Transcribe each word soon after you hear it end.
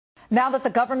Now that the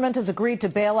government has agreed to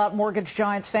bail out mortgage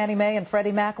giants Fannie Mae and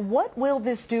Freddie Mac, what will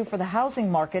this do for the housing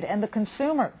market and the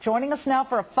consumer? Joining us now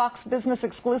for a Fox Business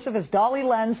exclusive is Dolly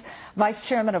Lenz, Vice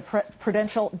Chairman of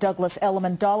Prudential Douglas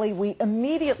Elliman. Dolly, we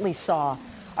immediately saw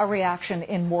a reaction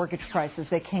in mortgage prices.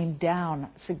 They came down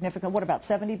significantly. What, about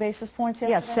 70 basis points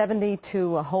yesterday? Yeah, 70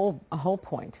 to a whole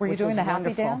point. Were you doing the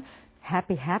happy dance?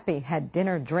 Happy, had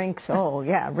dinner, drinks. Oh,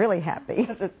 yeah, really happy.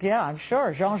 Yeah, I'm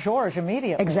sure. Jean-Georges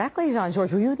immediately. Exactly,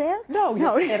 Jean-Georges. Were you there? No,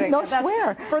 you're kidding. No,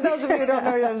 swear. For those of you who don't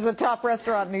know, this is a top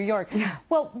restaurant in New York. Yeah.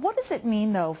 Well, what does it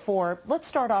mean, though, let's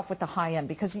start off with the high end,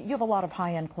 because you have a lot of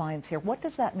high-end clients here. What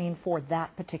does that mean for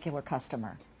that particular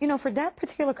customer? You know, for that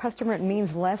particular customer, it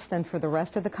means less than for the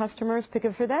rest of the customers,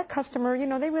 because for that customer, you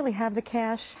know, they really have the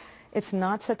cash. It's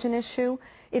not such an issue.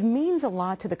 It means a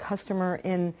lot to the customer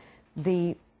in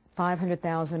the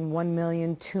 500,000, 1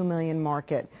 million, 2 million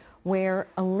market, where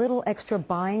a little extra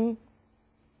buying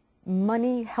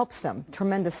money helps them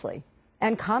tremendously.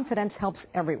 And confidence helps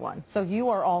everyone. So you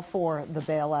are all for the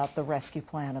bailout, the rescue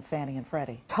plan of Fannie and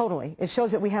Freddie? Totally. It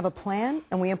shows that we have a plan,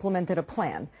 and we implemented a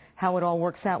plan. How it all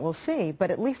works out, we'll see, but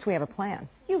at least we have a plan.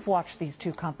 You've watched these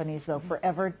two companies, though,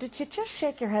 forever. Did you just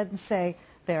shake your head and say,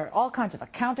 there are all kinds of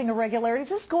accounting irregularities?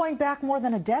 This is going back more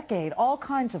than a decade. All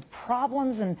kinds of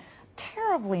problems and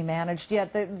terribly managed,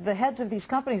 yet the heads of these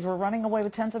companies were running away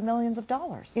with tens of millions of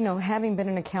dollars. You know, having been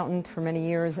an accountant for many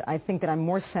years, I think that I'm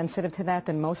more sensitive to that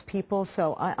than most people,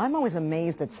 so I'm always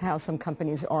amazed at how some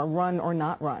companies are run or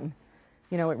not run.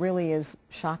 You know, it really is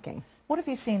shocking. What have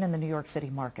you seen in the New York City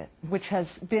market, which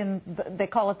has been, they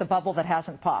call it the bubble that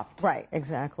hasn't popped? Right,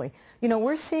 exactly. You know,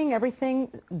 we're seeing everything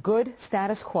good,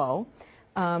 status quo.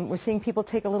 We're seeing people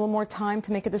take a little more time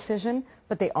to make a decision,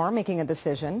 but they are making a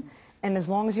decision. And as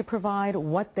long as you provide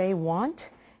what they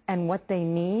want and what they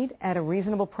need at a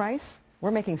reasonable price, we're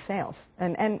making sales,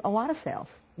 and a lot of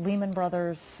sales. Lehman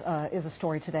Brothers is a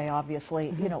story today, obviously.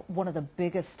 Mm-hmm. You know, one of the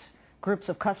biggest groups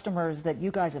of customers that you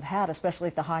guys have had, especially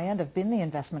at the high end, have been the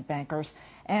investment bankers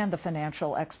and the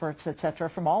financial experts, et cetera,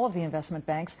 from all of the investment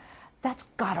banks. That's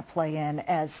got to play in,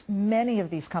 as many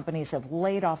of these companies have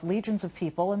laid off legions of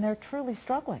people, and they're truly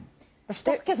struggling. Their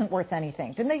stock isn't worth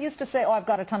anything. Didn't they used to say, oh, I've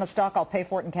got a ton of stock, I'll pay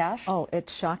for it in cash? Oh,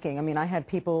 it's shocking. I mean, I had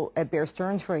people at Bear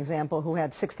Stearns, for example, who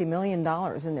had $60 million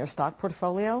in their stock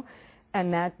portfolio,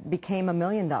 and that became $1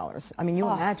 million. I mean, you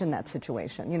imagine that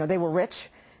situation. You know, they were rich,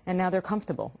 and now they're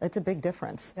comfortable. It's a big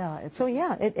difference. Yeah, so,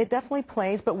 yeah, it definitely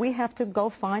plays, but we have to go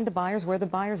find the buyers where the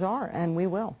buyers are, and we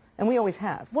will. And we always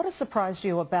have. What has surprised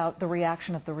you about the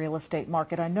reaction of the real estate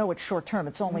market? I know it's short term.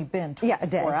 It's only been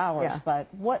 24 hours. But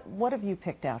what have you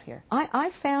picked out here? I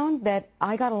found that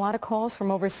I got a lot of calls from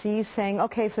overseas saying,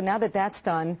 okay, so now that that's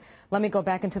done, let me go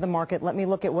back into the market. Let me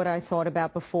look at what I thought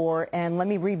about before, and let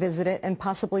me revisit it and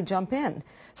possibly jump in.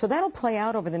 So that'll play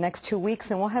out over the next 2 weeks,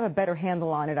 and we'll have a better handle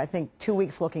on it, I think, 2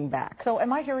 weeks looking back. So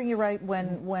am I hearing you right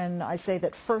when I say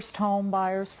that first-time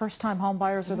home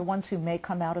buyers are the ones who may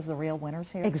come out as the real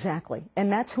winners here? Exactly. And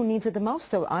that's who needs it the most,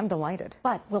 so I'm delighted.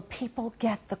 But will people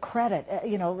get the credit?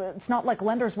 You know, it's not like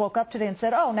lenders woke up today and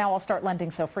said, oh, now I'll start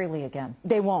lending so freely again.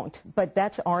 They won't. But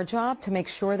that's our job, to make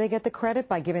sure they get the credit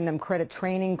by giving them credit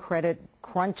training, credit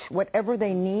crunch, whatever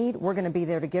they need, we're going to be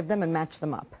there to give them and match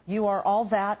them up. You are all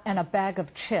that and a bag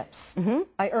of chips.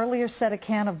 I earlier said a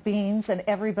can of beans, and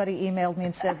everybody emailed me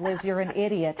and said, Liz, you're an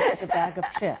idiot. It's a bag of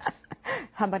chips.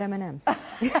 How about M&Ms?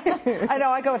 I know,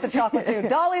 I go with the chocolate too.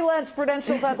 Dolly Lenz,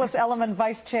 Prudential Douglas Elliman,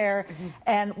 Vice Chair,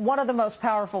 and one of the most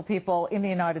powerful people in the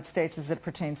United States as it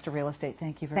pertains to real estate.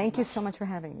 Thank you very much. Thank you so much for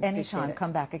having me. Anytime.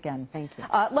 Come back again. Thank you.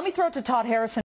 Let me throw it to Todd Harrison.